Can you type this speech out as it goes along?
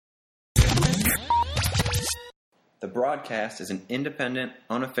The broadcast is an independent,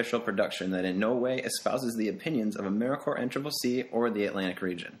 unofficial production that in no way espouses the opinions of AmeriCorps NCCC or the Atlantic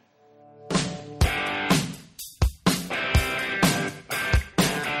region.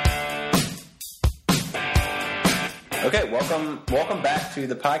 Okay, welcome back to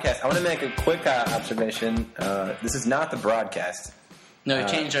the podcast. I want to make a quick observation. This is not the broadcast. No, we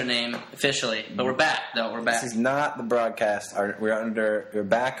changed our name officially, but we're back. No, we're back. This is not the broadcast. We're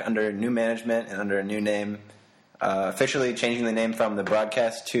back under new management and under a new name. Officially changing the name from the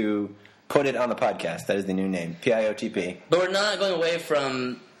broadcast to Put It on the Podcast. That is the new name, PIOTP. But we're not going away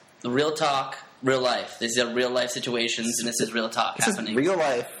from the real talk, real life. These are real life situations, and this is real talk happening. This is real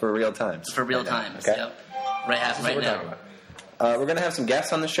life for real times. For real times, okay? Yep. Right now. We're going to have some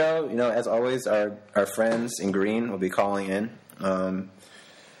guests on the show. You know, as always, our friends in green will be calling in.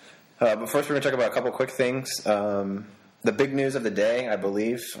 But first, we're going to talk about a couple quick things. The big news of the day, I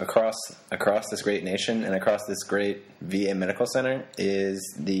believe, across this great nation and across this great VA medical center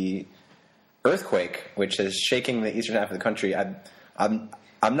is the earthquake, which is shaking the eastern half of the country. I'm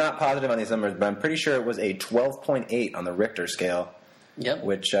not positive on these numbers, but I'm pretty sure it was a 12.8 on the Richter scale. Yep.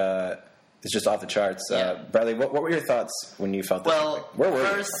 Which is just off the charts. Bradley, what were your thoughts when you felt that? Well,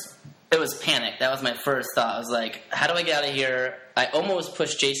 first, it was panic. That was my first thought. I was like, how do I get out of here? I almost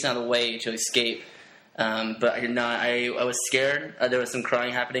pushed Jason out of the way to escape. But I was scared. There was some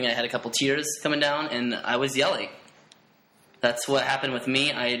crying happening. I had a couple tears coming down, and I was yelling. That's what happened with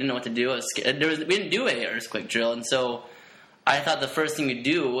me. I didn't know what to do. I was scared. We didn't do an earthquake drill, and so I thought the first thing you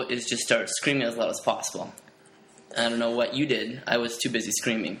do is just start screaming as loud as possible. I don't know what you did. I was too busy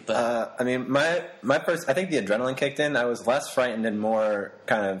screaming. But my first, I think the adrenaline kicked in. I was less frightened and more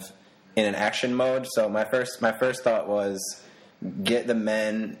kind of in an action mode. So my first thought was get the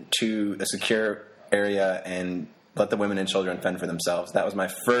men to a secure area and let the women and children fend for themselves. That was my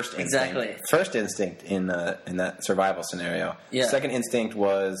first instinct. Exactly. First instinct in that survival scenario. Yeah. Second instinct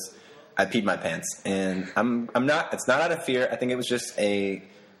was I peed my pants, and I'm not. It's not out of fear. I think it was just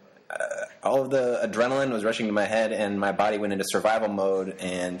all of the adrenaline was rushing to my head, and my body went into survival mode.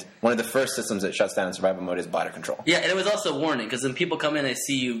 And one of the first systems that shuts down in survival mode is bladder control. Yeah, and it was also a warning, because when people come in and they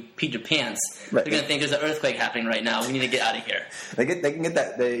see you peed your pants, right. They're going to think there's an earthquake happening right now. We need to get out of here. They can get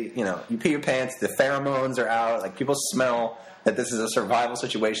that. You pee your pants. The pheromones are out. Like, people smell that this is a survival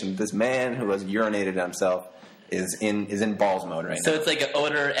situation. This man who has urinated on himself is in balls mode right now. So it's like an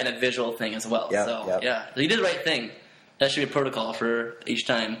odor and a visual thing as well. Yep, so yep. Yeah, so you did the right thing. That should be a protocol for each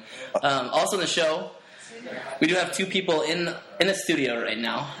time. Also in the show, we do have two people in the studio right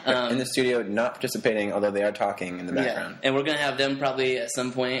now. In the studio, not participating, although they are talking in the background. Yeah, and we're going to have them probably at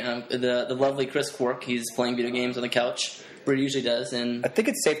some point. The lovely Chris Quark, he's playing video games on the couch, where he usually does. And I think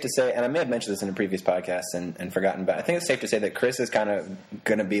it's safe to say, and I may have mentioned this in a previous podcast and forgotten, but I think it's safe to say that Chris is kind of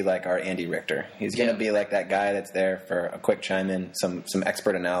going to be like our Andy Richter. He's going to be like that guy that's there for a quick chime in, some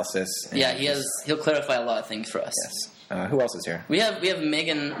expert analysis. Yeah, he'll clarify a lot of things for us. Yes. Who else is here? We have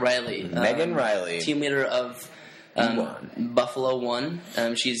Megan Riley. Megan Riley. Team leader of Buffalo One.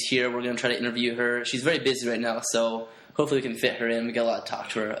 She's here. We're going to try to interview her. She's very busy right now, so hopefully we can fit her in. We got a lot to talk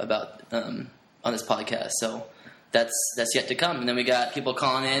to her about on this podcast. So that's yet to come. And then we got people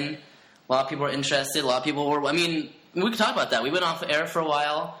calling in. A lot of people are interested. A lot of people were... I mean, we could talk about that. We went off air for a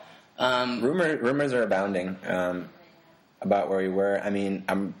while. Rumors are abounding about where we were. I mean,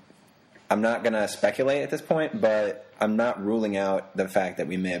 I'm not going to speculate at this point, but I'm not ruling out the fact that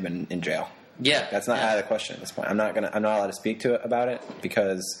we may have been in jail. Yeah, that's not out of the question at this point. I'm not allowed to speak to it about it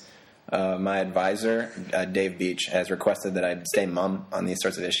because my advisor, Dave Beach, has requested that I stay mum on these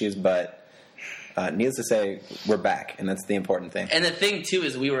sorts of issues. But needless to say, we're back, and that's the important thing. And the thing too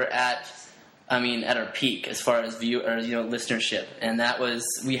is we were at our peak as far as listenership, and that was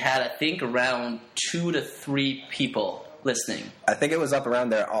we had I think around 2 to 3 people listening. I think it was up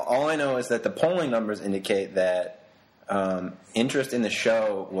around there. All I know is that the polling numbers indicate that interest in the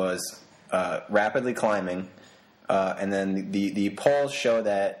show was rapidly climbing, and then the polls show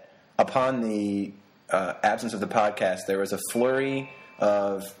that upon the absence of the podcast, there was a flurry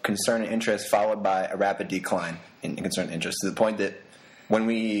of concern and interest followed by a rapid decline in concern and interest, to the point that when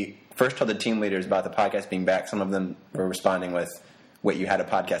we first told the team leaders about the podcast being back, some of them were responding with, wait, you had a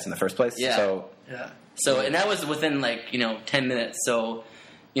podcast in the first place? Yeah. So, and that was within 10 minutes. So,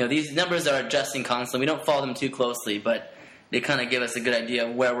 these numbers are adjusting constantly. We don't follow them too closely, but they kind of give us a good idea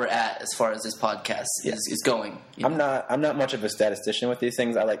of where we're at as far as this podcast is going. I'm not much of a statistician with these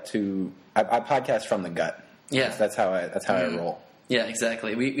things. I podcast from the gut. Yeah, that's how I roll. Yeah,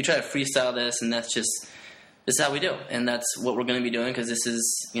 exactly. We try to freestyle this, and this is how we do, and that's what we're going to be doing because this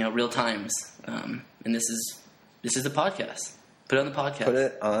is real times, and this is the podcast. Put it on the podcast. Put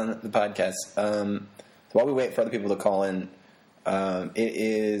it on the podcast. while we wait for other people to call in,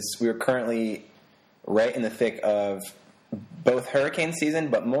 we're currently right in the thick of both hurricane season,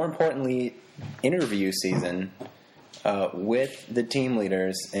 but more importantly, interview season with the team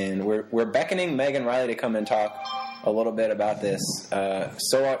leaders, and we're beckoning Megan Riley to come and talk a little bit about this.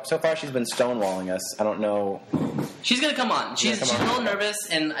 So far, she's been stonewalling us. I don't know. She's gonna come on. She's a little nervous,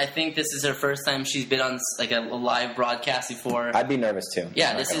 and I think this is her first time she's been on like a live broadcast before. I'd be nervous too.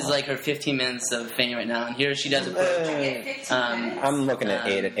 Yeah, this is like her 15 minutes of fame right now, and here she does it. I'm looking at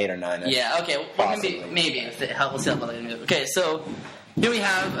 8 or 9. Yeah. Okay. Well, maybe. We'll see how long. Okay. So here we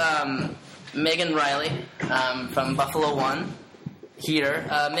have Megan Riley from Buffalo One here.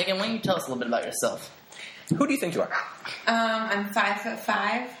 Megan, why don't you tell us a little bit about yourself? Who do you think you are? I'm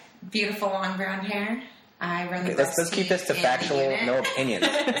 5'5", beautiful long brown hair. I run the best Let's keep this to factual, no opinions.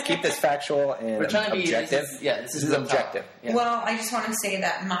 Let's keep this factual and We're trying to be objective. This is objective. Yeah. Well, I just want to say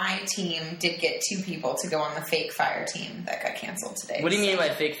that my team did get 2 people to go on the fake fire team that got canceled today. What do you mean by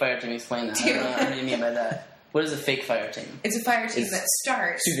fake fire team? Explain that. I don't know what do you mean by that? What is a fake fire team? It's a fire team that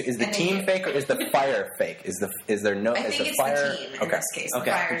starts. Excuse me, is the team fake or is the fire fake? Is there no? I think it's the team in this case.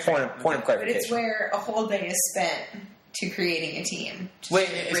 Okay. Point of clarification. But it's where a whole day is spent to creating a team. Wait,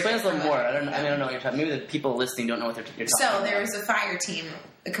 explain us a little more. I don't know what you're talking. Maybe the people listening don't know what you're talking about. So there was a fire team,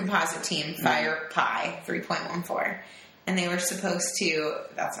 a composite team, Fire Pi 3.14, and they were supposed to.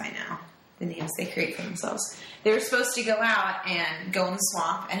 That's I know the names they create for themselves. They were supposed to go out and go in the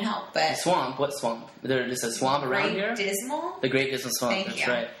swamp and help, but swamp. What swamp? There's a swamp around here. Dismal. The Great Dismal Swamp. Thank That's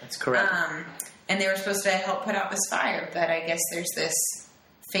you. right. That's correct. And they were supposed to help put out this fire, but I guess there's this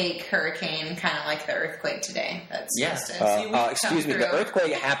fake hurricane, kind of like the earthquake today. That's excuse me. The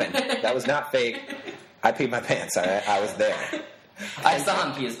earthquake happened. That was not fake. I peed my pants. All right, I was there. I saw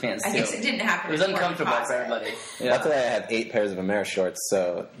him pee his pants too. I guess it didn't happen. It was uncomfortable for everybody. Yeah. Luckily, I have 8 pairs of AmeriCorps shorts,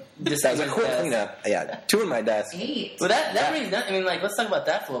 so that was a quick cleanup. Yeah, 2 in my desk. 8. Well, that brings. I mean, let's talk about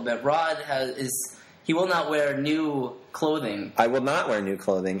that for a little bit. Rod he will not wear new clothing. I will not wear new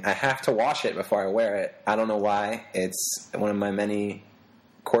clothing. I have to wash it before I wear it. I don't know why. It's one of my many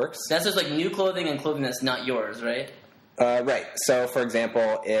quirks. That's just like new clothing and clothing that's not yours, right? Right. So, for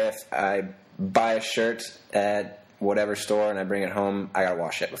example, if I buy a shirt at whatever store and I bring it home, I gotta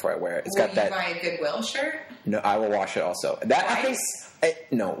wash it before I wear it. It's Will got that. You buy a Goodwill shirt? No, I will wash it also.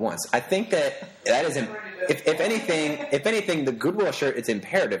 Once. I think that is. If anything, the Goodwill shirt, it's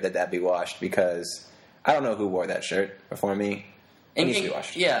imperative that be washed because I don't know who wore that shirt before me. It needs to be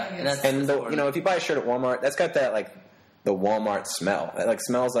washed. Yeah, if you buy a shirt at Walmart, that's got that like the Walmart smell. It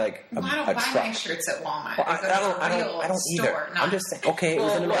smells like a I don't buy truck. my shirts at Walmart. Well, I don't either. Store, I'm just saying. Okay, it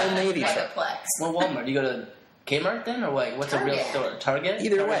was an Old Navy shirt. Well, Walmart. Do you go to Kmart then, or what? What's Target. A real store? Target.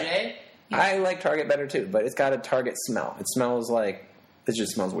 Either Target? way, I like Target better too, but it's got a Target smell. It smells like. It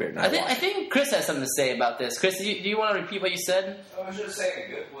just smells weird. I think Chris has something to say about this. Chris, do you want to repeat what you said? I was just saying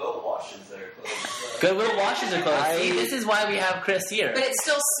Goodwill washes their clothes. Goodwill washes their clothes. See, this is why we have Chris here. But it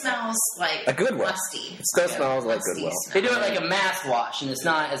still smells like a Goodwill. Musty. It still smells like Goodwill. They do it like a mass wash, and it's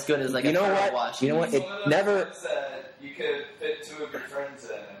not as good as like a thorough wash. You know what? It never. You could fit 2 of your friends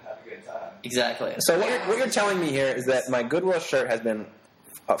in and have a good time. Exactly. So what you're telling me here is that my Goodwill shirt has been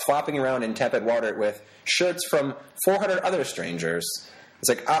flopping around in tepid water with shirts from 400 other strangers. It's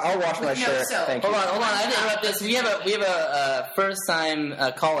like I'll wash my shirt. Thank you. Hold on. I didn't interrupt this. We have a first time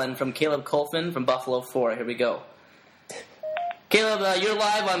call in from Caleb Kulfan from Buffalo 4. Here we go. Caleb, you're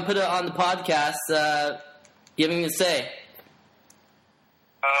live on Put It on the podcast. You have anything to say?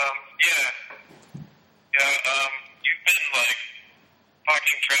 You've been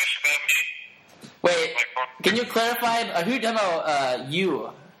talking trash about me. Wait, can you clarify?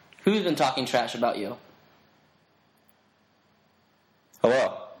 Who's been talking trash about you?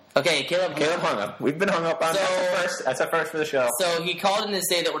 Hello. Okay, Caleb hung up. We've been hung up on. That's a first for the show. So he called in to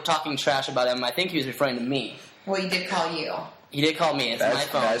say that we're talking trash about him. I think he was referring to me. Well, he did call you. He did call me. It's my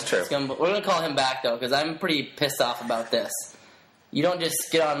phone. That's true. We're going to call him back, though, because I'm pretty pissed off about this. You don't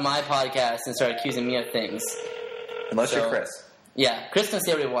just get on my podcast and start accusing me of things. Unless you're Chris. Yeah, Chris can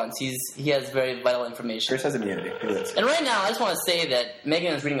say what he wants. He has very vital information. Chris has immunity. And right now, I just want to say that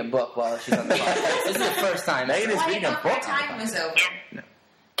Megan is reading a book while she's on the podcast. This is the first time. Megan is reading a book. My time was over. No.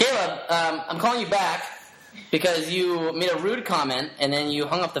 Caleb, I'm calling you back because you made a rude comment and then you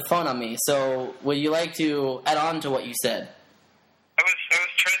hung up the phone on me. So would you like to add on to what you said? I was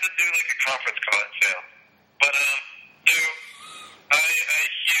trying to do a conference call at Sale. But I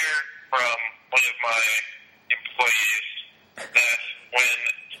hear from one of my employees that when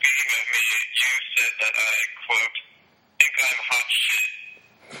speaking of me, you said that I, quote, think I'm hot shit.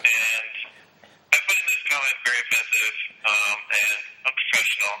 And I find this comment very offensive and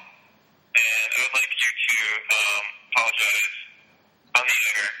unprofessional. And I would like you to apologize on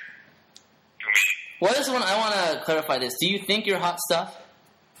the air to me. Well, this one, I want to clarify this. Do you think you're hot stuff?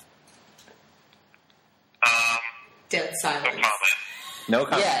 Dead No silence. comment. No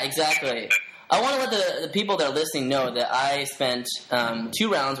comment. Yeah, exactly. I want to let the people that are listening know that I spent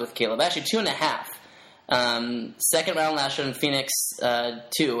 2 rounds with Caleb. Actually, 2.5. Second round last year in Phoenix,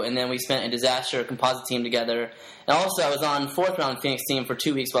 2. And then we spent a disaster composite team together. And also, I was on 4th round Phoenix team for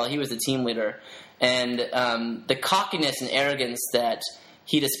 2 weeks while he was the team leader. And the cockiness and arrogance that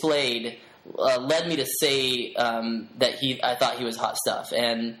he displayed led me to say that I thought he was hot stuff.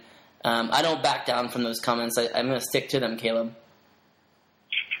 And I don't back down from those comments. I'm going to stick to them, Caleb.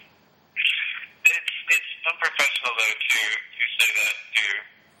 It's unprofessional, though, to say that to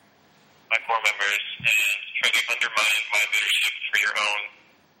my Corps members and try to undermine my leadership for your own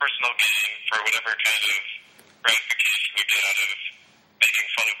personal gain, for whatever kind of gratification you get out of making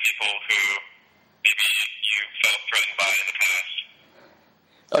fun of people who maybe you felt threatened by in the past.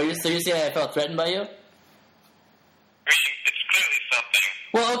 Oh, so you're saying I felt threatened by you? I mean, it's clearly something.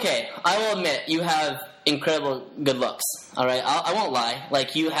 Well, okay. I will admit you have incredible good looks. All right, I won't lie.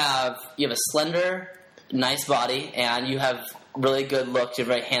 Like you have a slender, nice body, and you have really good looks. You're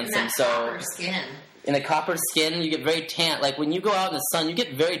very handsome. And that So copper skin. in the copper skin, you get very tan. Like when you go out in the sun, you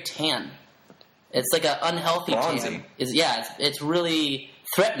get very tan. It's like an unhealthy Bronzy. tan. It's really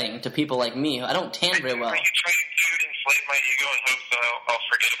threatening to people like me. I don't tan very well. Are you trying to inflate my ego in hopes that I'll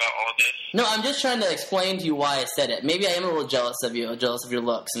forget about all of this? No, I'm just trying to explain to you why I said it. Maybe I am a little jealous of you, jealous of your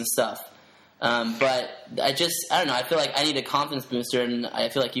looks and stuff. But I don't know. I feel like I need a confidence booster, and I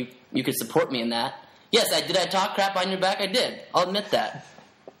feel like you could support me in that. Yes, did I talk crap on your back? I did. I'll admit that.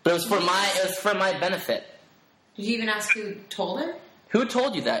 But it was for my benefit. Did you even ask who told her? Who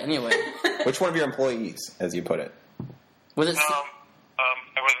told you that anyway? Which one of your employees, as you put it? Was it?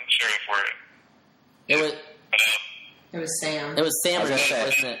 I wasn't sure if It was. It was Sam. It was Sam, I was gonna say.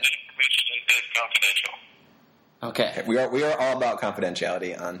 wasn't it? it is confidential. Okay. We are all about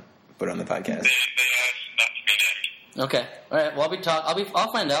confidentiality on Put It on the Podcast. They asked not to be named. Okay. All right. Well,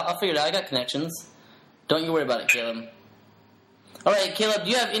 I'll find out. I'll figure it out. I got connections. Don't you worry about it, Caleb. All right, Caleb.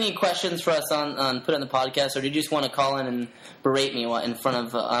 Do you have any questions for us on Put It on the Podcast, or do you just want to call in and berate me in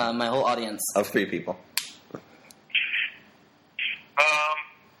front of my whole audience? Of 3 people. Yeah,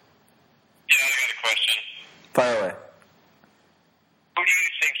 I got a question. Fire away. Who do you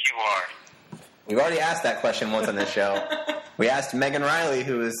think you are? We've already asked that question once on this show. We asked Megan Riley,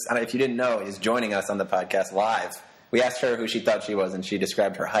 who is, I don't know if you didn't know, is joining us on the podcast live. We asked her who she thought she was, and she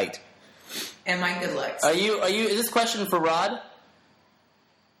described her height. And my good looks. Are you? Is this question for Rod?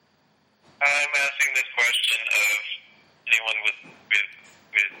 I'm asking this question of anyone with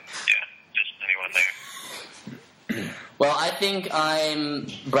just anyone there. Well, I think I'm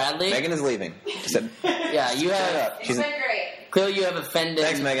Bradley. Megan is leaving. She said, Yeah, you have. up. It's been great. Clearly, you have offended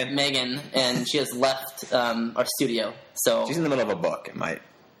Thanks, Megan. and she has left our studio. So she's in the middle of a book, it might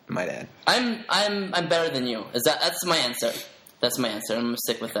add. I'm better than you. That's my answer. That's my answer. I'm gonna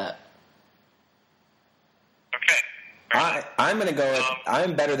stick with that. Okay. I'm going to go with,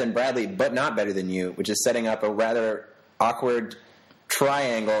 I'm better than Bradley, but not better than you, which is setting up a rather awkward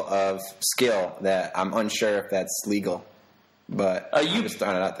triangle of skill that I'm unsure if that's legal. But I'm just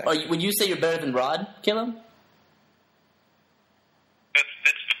throwing it out there. Would you say you're better than Rod, Caleb? It's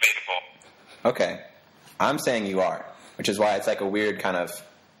debatable. Okay. I'm saying you are, which is why it's like a weird kind of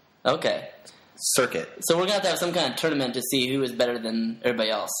Okay. circuit. So we're going to have some kind of tournament to see who is better than everybody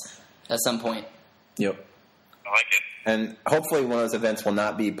else at some point. Yep. I like it. And hopefully one of those events will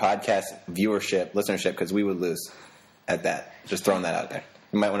not be podcast listenership, because we would lose at that. Just throwing that out there.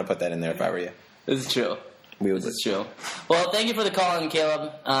 You might want to put that in there if I were you. This is true. We would This lose. is true. Well, thank you for the call in,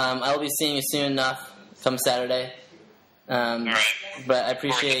 Caleb. I will be seeing you soon enough, come Saturday. All right. But I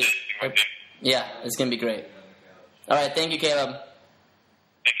appreciate... With you. Yeah, it's going to be great. All right, thank you, Caleb.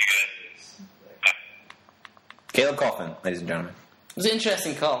 Thank you, guys. Bye. Caleb Kulfan, ladies and gentlemen. It was an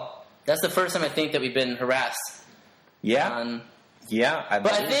interesting call. That's the first time I think that we've been harassed. Yeah. Yeah.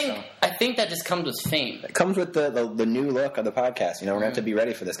 But I believe think so. I think that just comes with fame. It comes with the new look of the podcast. You know, we're going to have to be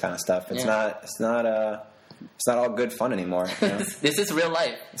ready for this kind of stuff. It's not all good fun anymore. You know? This is real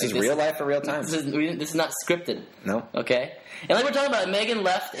life. This is real life for real time. This is not scripted. No. Okay? And like we're talking about, Megan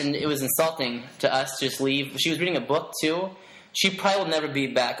left, and it was insulting to us to just leave. She was reading a book, too. She probably will never be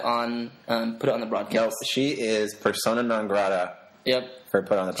back on Put It on the Broadcast. No, she is persona non grata Yep. for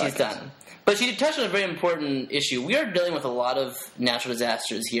Put It on the Podcast. She's done. But she touched on a very important issue. We are dealing with a lot of natural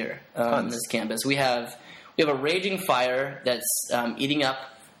disasters here on this campus. We have a raging fire that's eating up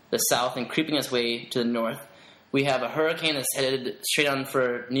the south and creeping its way to the north. We have a hurricane that's headed straight on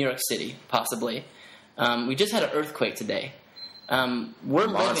for New York City, possibly. We just had an earthquake today. We're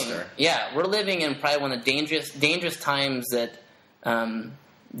living in probably one of the dangerous times that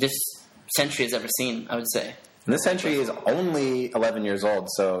this century has ever seen, I would say. And this century is only 11 years old,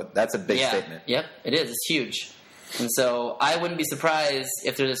 so that's a big statement. Yep, it is. It's huge. And so I wouldn't be surprised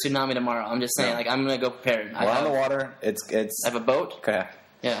if there's a tsunami tomorrow. I'm just saying, I'm going to go prepared. We're on the water. I have a boat. Okay.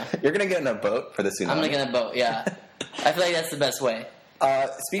 Yeah. You're going to get in a boat for the tsunami. I'm going to get in a boat, yeah. I feel like that's the best way.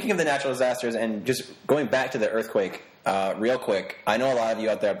 Speaking of the natural disasters and just going back to the earthquake real quick, I know a lot of you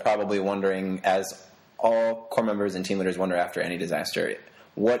out there are probably wondering, as all Corps members and team leaders wonder after any disaster,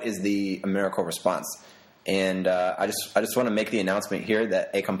 what is the AmeriCorps response? And I just want to make the announcement here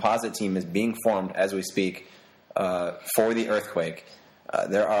that a composite team is being formed as we speak for the earthquake.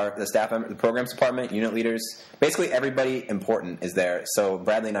 There are the staff members, the programs department, unit leaders, basically everybody important is there. So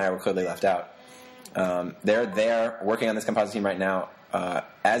Bradley and I were clearly left out. They're there working on this composite team right now.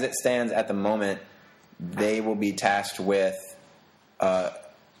 As it stands at the moment, they will be tasked with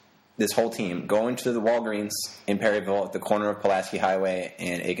this whole team going to the Walgreens in Perryville at the corner of Pulaski Highway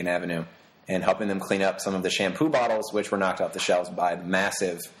and Aiken Avenue and helping them clean up some of the shampoo bottles which were knocked off the shelves by a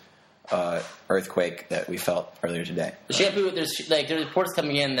massive earthquake that we felt earlier today. The shampoo, there's reports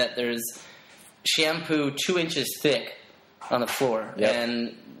coming in that there's shampoo 2 inches thick on the floor. Yep.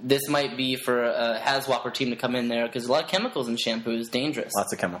 And this might be for a HAZWOPER team to come in there because a lot of chemicals in shampoo is dangerous.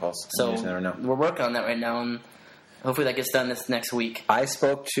 Lots of chemicals. So you just never know. We're working on that right now, and hopefully that gets done this next week. I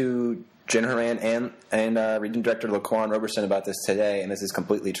spoke to Jen Horan and Region Director Laquan Roberson about this today, and this is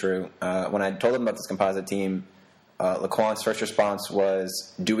completely true. When I told them about this composite team, Laquan's first response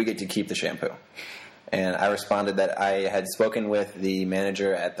was, do we get to keep the shampoo? And I responded that I had spoken with the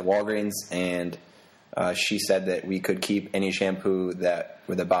manager at the Walgreens, and she said that we could keep any shampoo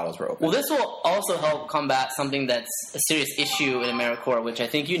where the bottles were open. Well, this will also help combat something that's a serious issue in AmeriCorps, which I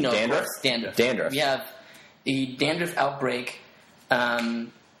think you know. Dandruff? Dandruff. We have the dandruff outbreak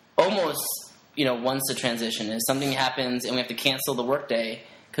almost, once the transition is. Something happens and we have to cancel the workday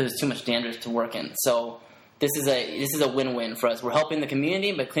because there's too much dandruff to work in. So this is a win-win for us. We're helping the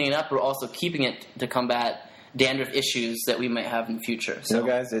community by cleaning up. We're also keeping it to combat dandruff issues that we might have in the future. So,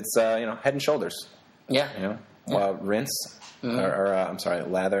 guys, it's head and shoulders. Yeah. Rinse,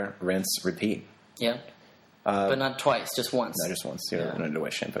 lather, rinse, repeat. Yeah. But not twice, just once. No, just once. You're going to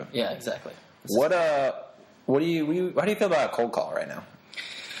waste shampoo. Yeah, exactly. How do you feel about a cold call right now?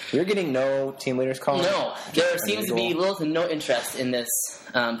 You're getting no team leaders calling? No. There seems to be little to no interest in this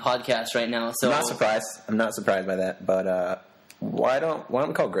podcast right now. So I'm not surprised by that. But why don't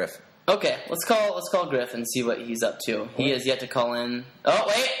we call Griff? Okay, let's call Griff and see what he's up to. He has yet to call in. Oh,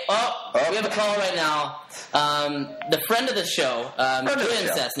 wait! We have a call right now. The friend of the show, Julian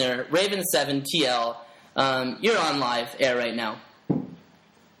Cesner, Raven 7 TL. You're on live air right now. How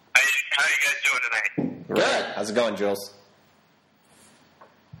are you guys doing tonight? Good. How's it going, Jules?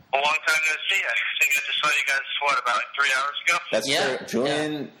 A long time no see. I think I just saw you guys, about 3 hours ago? That's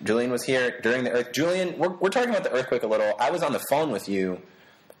true. Julian was here during the earth. Julian, we're talking about the earthquake a little. I was on the phone with you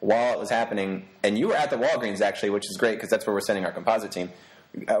while it was happening, and you were at the Walgreens, actually, which is great because that's where we're sending our composite team.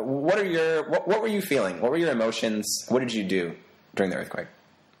 What were you feeling? What were your emotions? What did you do during the earthquake?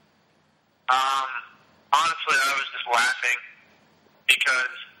 Honestly, I was just laughing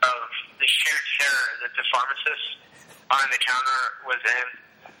because of the sheer terror that the pharmacist behind the counter was in.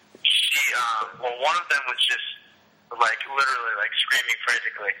 One of them was just literally screaming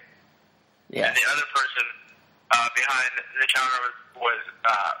frantically. Yeah. And the other person behind the counter was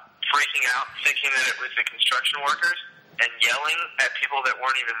freaking out, thinking that it was the construction workers, and yelling at people that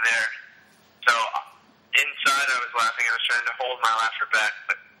weren't even there. So inside I was laughing. I was trying to hold my laughter back,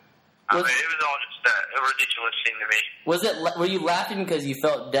 but it was all just a ridiculous scene to me. Were you laughing because you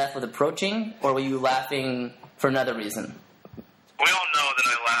felt death was approaching, or were you laughing for another reason? We all know that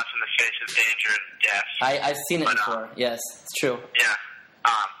I laugh in the face of danger and death. I've seen it before. Yes, it's true. Yeah.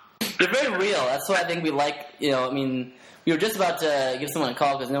 You're very real. That's what I think we like. We were just about to give someone a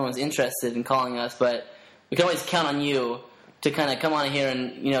call because no one's interested in calling us, but we can always count on you to kind of come on here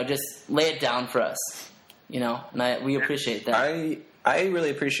and just lay it down for us. And we appreciate that. I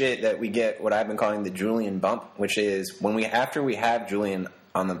really appreciate that we get what I've been calling the Julian bump, which is after we have Julian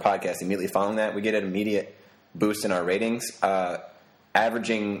on the podcast, immediately following that, we get an immediate boost in our ratings,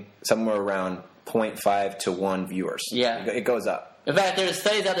 averaging somewhere around 0.5 to 1 viewers. Yeah. It goes up. In fact, there's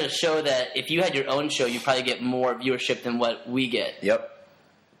studies out there to show that if you had your own show, you'd probably get more viewership than what we get. Yep.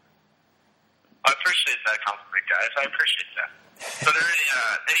 I appreciate that compliment, guys. I appreciate that. So are there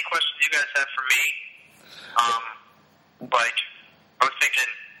any questions you guys have for me? I was thinking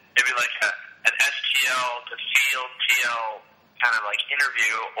maybe an STL to field TL kind of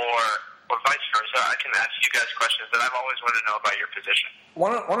interview, or or vice versa, I can ask you guys questions that I've always wanted to know about your position.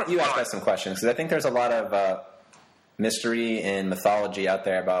 Why don't you ask us some questions? Because I think there's a lot of mystery and mythology out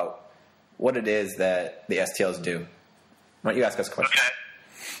there about what it is that the STLs do. Why don't you ask us questions?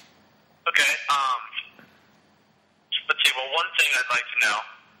 Okay. Let's see. Well, one thing I'd like to know: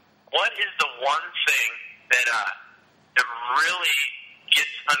 what is the one thing that really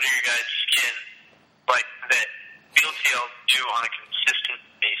gets under your guys' skin, like that field TLs do on a consistent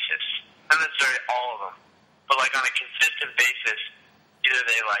basis? Not necessarily all of them, but like on a consistent basis, either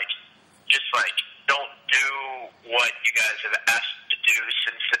they don't do what you guys have asked to do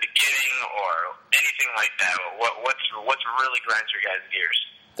since the beginning, or anything like that. What's really grinds your guys' gears?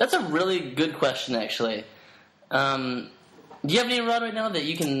 That's a really good question, actually. Do you have any, Rod, right now that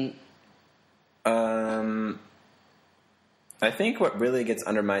you can... I think what really gets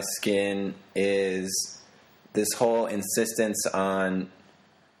under my skin is this whole insistence on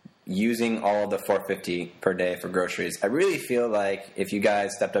using all of the $4.50 per day for groceries. I really feel like if you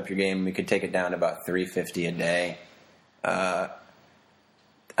guys stepped up your game, we could take it down to about $3.50 a day. I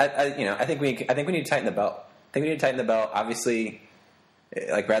think we need to tighten the belt. Obviously,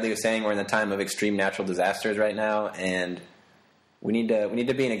 like Bradley was saying, we're in the time of extreme natural disasters right now, and we need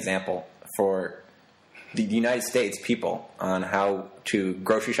to be an example for the United States people on how to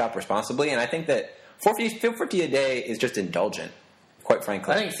grocery shop responsibly. And I think that $4.50 a day is just indulgent, quite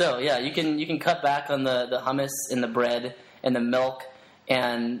frankly. I think so. Yeah, you can cut back on the hummus and the bread and the milk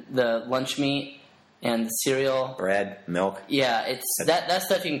and the lunch meat and the cereal. Bread, milk. Yeah, it's that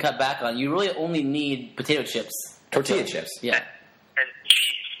stuff you can cut back on. You really only need potato chips. Tortilla chips. Yeah. And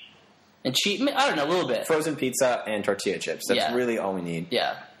cheese. And cheese. I don't know, a little bit. Frozen pizza and tortilla chips. That's really all we need.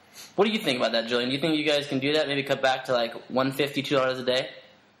 Yeah. What do you think about that, Julian? Do you think you guys can do that? Maybe cut back to like $1.50, $2 a day?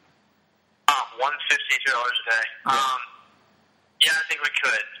 $1.50, $2 a day. Yeah, I think we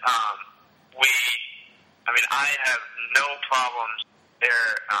could. I have no problems.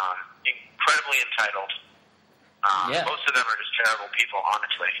 They're incredibly entitled. Most of them are just terrible people,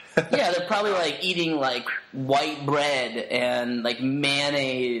 honestly. Yeah, they're probably like eating like white bread and like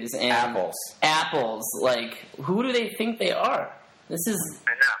mayonnaise and apples. Like, who do they think they are? This is,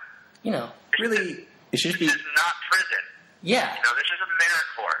 I know. Really, it should be. This is not prison. Yeah. This is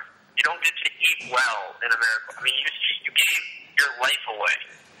AmeriCorps. You don't get to eat well in AmeriCorps. You gave your life away.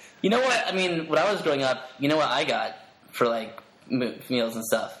 You know what? When I was growing up, you know what I got for like meals and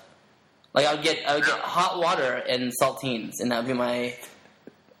stuff? Like I would get hot water and saltines, and that would be my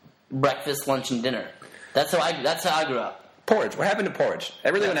breakfast, lunch, and dinner. That's how I grew up. Porridge. What happened to porridge?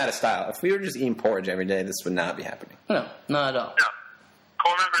 It really went out of style. If we were just eating porridge every day, this would not be happening. No, not at all. No.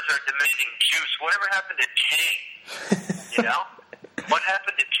 Corps members are demanding juice. Whatever happened to Tang? What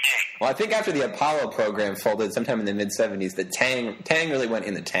happened to Tang? Well, I think after the Apollo program folded sometime in the mid-'70s, the Tang really went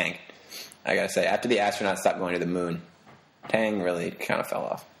in the tank. I gotta say, after the astronauts stopped going to the moon, Tang really kind of fell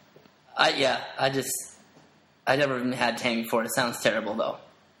off. I never even had Tang before. It sounds terrible, though.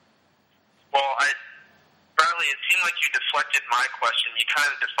 Well, Bradley, it seemed like you deflected my question. You kind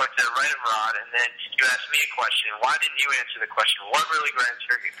of deflected it right at Rod, and then you asked me a question. Why didn't you answer the question? What really grinds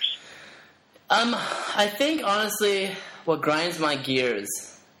your gears? I think, honestly, what grinds my gears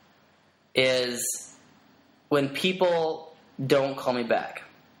is when people don't call me back.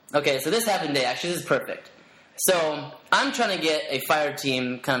 Okay, so this happened today. Actually, this is perfect. So I'm trying to get a fire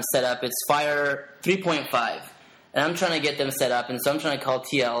team kind of set up. It's Fire 3.5, and I'm trying to get them set up, and so I'm trying to call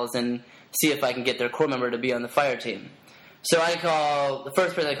TLs and see if I can get their Corps member to be on the fire team. So the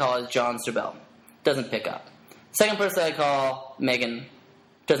first person I call is John Sterbell. Doesn't pick up. Second person I call, Megan.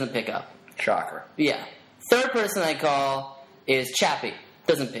 Doesn't pick up. Shocker. Yeah. Third person I call is Chappie.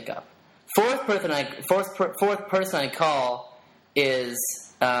 Doesn't pick up. Fourth person I call is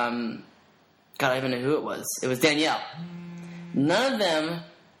God, I don't even know who it was. It was Danielle. None of them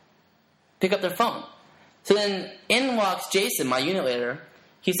pick up their phone. So then in walks Jason, my unit leader.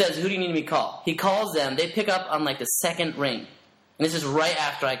 He says, "Who do you need me to call?" He calls them. They pick up on like the second ring. And this is right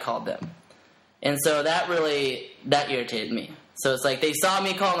after I called them. And so that irritated me. So it's like they saw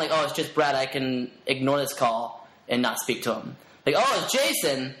me call, like, "Oh, it's just Brad. I can ignore this call and not speak to him." Like, "Oh, it's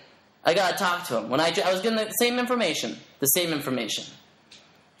Jason. I gotta talk to him." When I was getting the same information.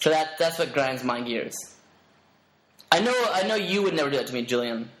 So that's what grinds my gears. I know you would never do that to me,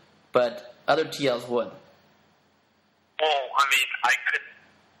 Julian, but other TLs would. Well,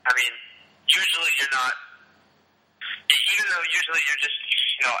 usually you're not, even though usually you're just,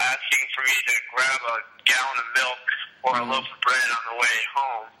 asking for me to grab a gallon of milk or a loaf of bread on the way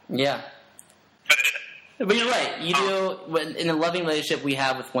home. Yeah. But you're right. You do, in a loving relationship we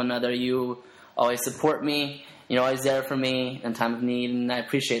have with one another, you always support me, You're always there for me in time of need, and I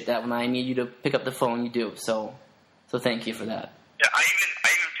appreciate that. When I need you to pick up the phone, you do. So thank you for that. Yeah, I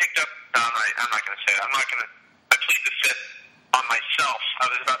even picked up. I'm not going to say that. I'm not going to. I plead the fifth on myself. I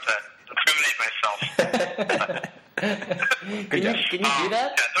was about to incriminate myself. Can you do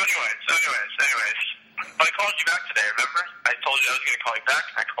that? Yeah. So anyways. I called you back today. Remember? I told you I was going to call you back,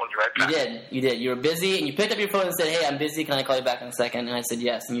 and I called you right back. You did. You were busy, and you picked up your phone and said, "Hey, I'm busy. Can I call you back in a second?" And I said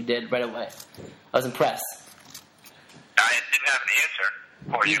yes, and you did right away. I was impressed. I didn't have an answer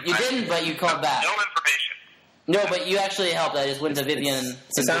for you. You didn't, but you called back. No information. No, but you actually helped. I just went to Vivian.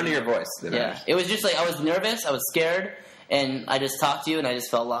 It's the sound of your voice. Yeah. It was just like I was nervous. I was scared. And I just talked to you, and I just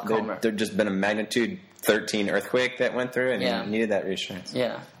felt a lot calmer. There'd just been a magnitude 13 earthquake that went through, and Yeah. you needed that reassurance.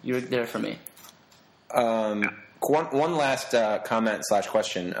 Yeah. You were there for me. One last comment /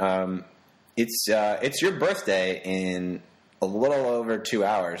 question. It's your birthday in a little over 2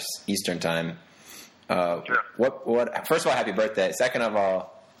 hours Eastern time. Sure. What? First of all, happy birthday. Second of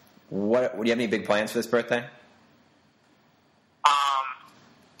all, what do you have any big plans for this birthday?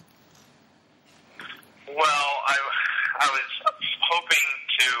 Well, I was hoping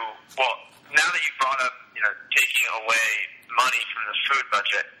to. Well, now that you brought up, taking away money from the food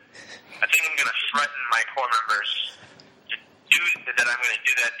budget, I think I'm going to threaten my Corps members to do that. I'm going to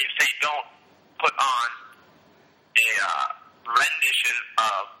do that if they don't put on a rendition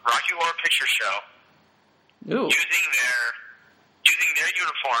of Rocky Horror Picture Show. Ooh. Using their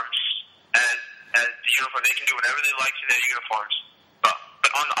uniforms as the uniform. They can do whatever they like to their uniforms, but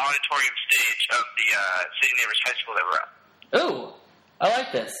on the auditorium stage of the City Neighbors High School that we're at. Ooh. I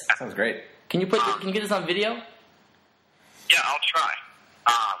like this. That sounds great. Can you get this on video? Yeah, I'll try.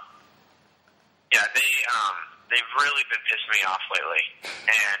 They've really been pissing me off lately,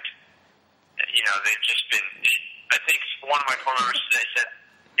 and they've just been. I think one of my Corps members today said,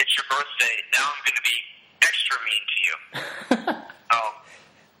 "It's your birthday. Now I'm going to be extra mean to you."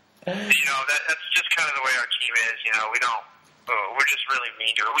 That's just kind of the way our team is. We don't. We're just really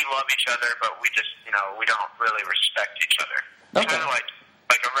mean to her. We love each other, but we just, we don't really respect each other. It's Okay. kind of like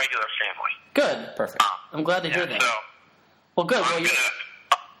a regular family. Good. Perfect. I'm glad to hear that. So Well, good. Well,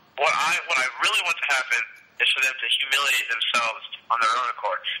 what I really want to happen is for them to humiliate themselves on their own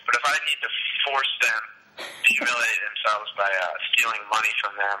accord. But if I need to force them to humiliate themselves by stealing money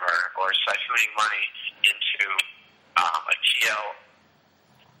from them or siphoning money into a TL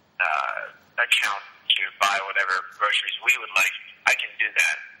account to buy whatever groceries we would like, I can do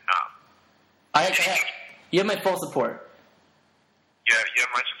that. You have my full support. You have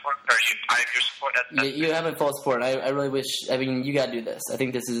my support? Or I have your support? You have my full support. I really wish. I mean, you got to do this. I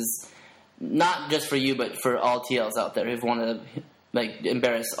think this is not just for you, but for all TLs out there who want to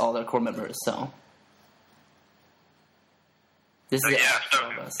embarrass all their Corps members. So this is So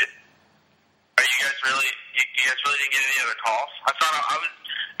all of us. Are you guys really? You guys really didn't get any other calls?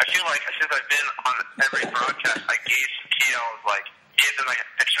 I feel like since I've been on every broadcast, I gave some TLs gave them an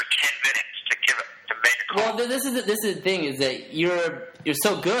extra 10 minutes to make a call. Well, this is the thing is that you're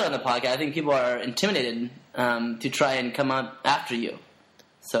so good on the podcast. I think people are intimidated to try and come up after you.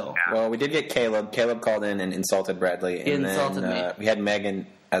 So Well, we did get Caleb. Caleb called in and insulted Bradley. He insulted me. We had Megan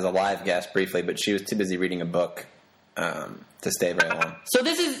as a live guest briefly, but she was too busy reading a book to stay very long. So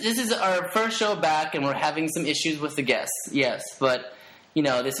this is our first show back, and we're having some issues with the guests. Yes, but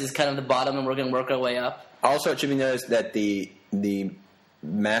this is kind of the bottom, and we're going to work our way up. Also, it should be noticed that the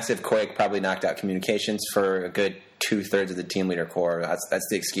massive quake probably knocked out communications for a good 2/3 of the team leader corps. That's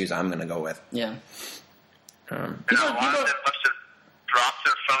the excuse I'm going to go with. Yeah. A lot of them must have dropped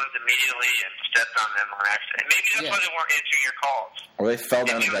their phones immediately and stepped on them on accident. Maybe that's why they weren't answering your calls. Or they fell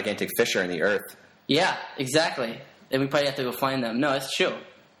down a gigantic fissure in the earth. Yeah, exactly. And we probably have to go find them. No, it's true.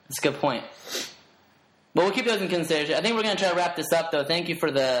 That's a good point. But we'll keep those in consideration. I think we're going to try to wrap this up, though. Thank you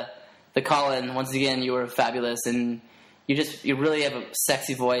for the call-in. Once again, you were fabulous, and you really have a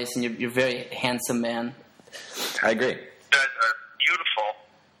sexy voice, and you're a very handsome man. I agree. You guys are beautiful,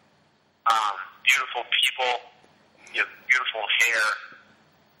 beautiful people. You have beautiful hair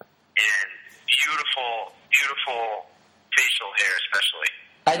and beautiful facial hair, especially.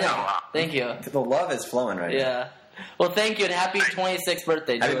 I know. Thank you. The love is flowing right now. Yeah. Well, thank you, and happy 26th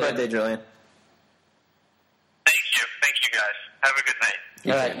birthday, Julian. Happy birthday, Julian. Thank you guys. Have a good night.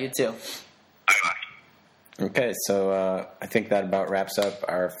 All right, you too. Bye-bye. Okay, so I think that about wraps up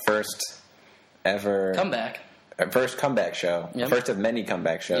our first ever Comeback. First comeback show. Yep. First of many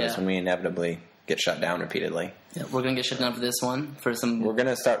comeback shows Yeah. when we inevitably get shut down repeatedly. Yeah, we're going to get shut down for this one. We're going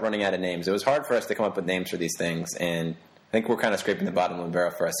to start running out of names. It was hard for us to come up with names for these things, and I think we're kind of scraping the bottom of the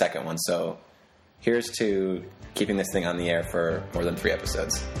barrel for a second one. So here's to keeping this thing on the air for more than 3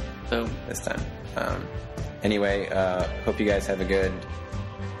 episodes Boom. this time. Anyway, hope you guys have a good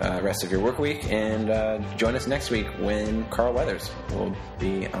rest of your work week, and join us next week when Carl Weathers will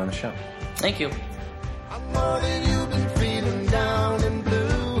be on the show. Thank you. I know that you've been feeling down and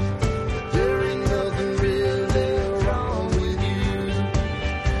blue. There ain't nothing really wrong with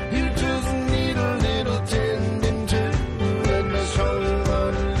you. You just need a little tending to. And that's all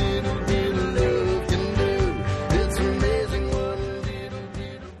what a little bit of love can do. It's amazing what a little bit of love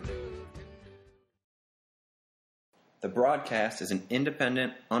can do. The broadcast is an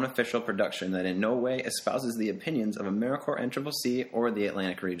independent, unofficial production that in no way espouses the opinions of AmeriCorps NCCC or the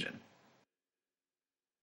Atlantic region.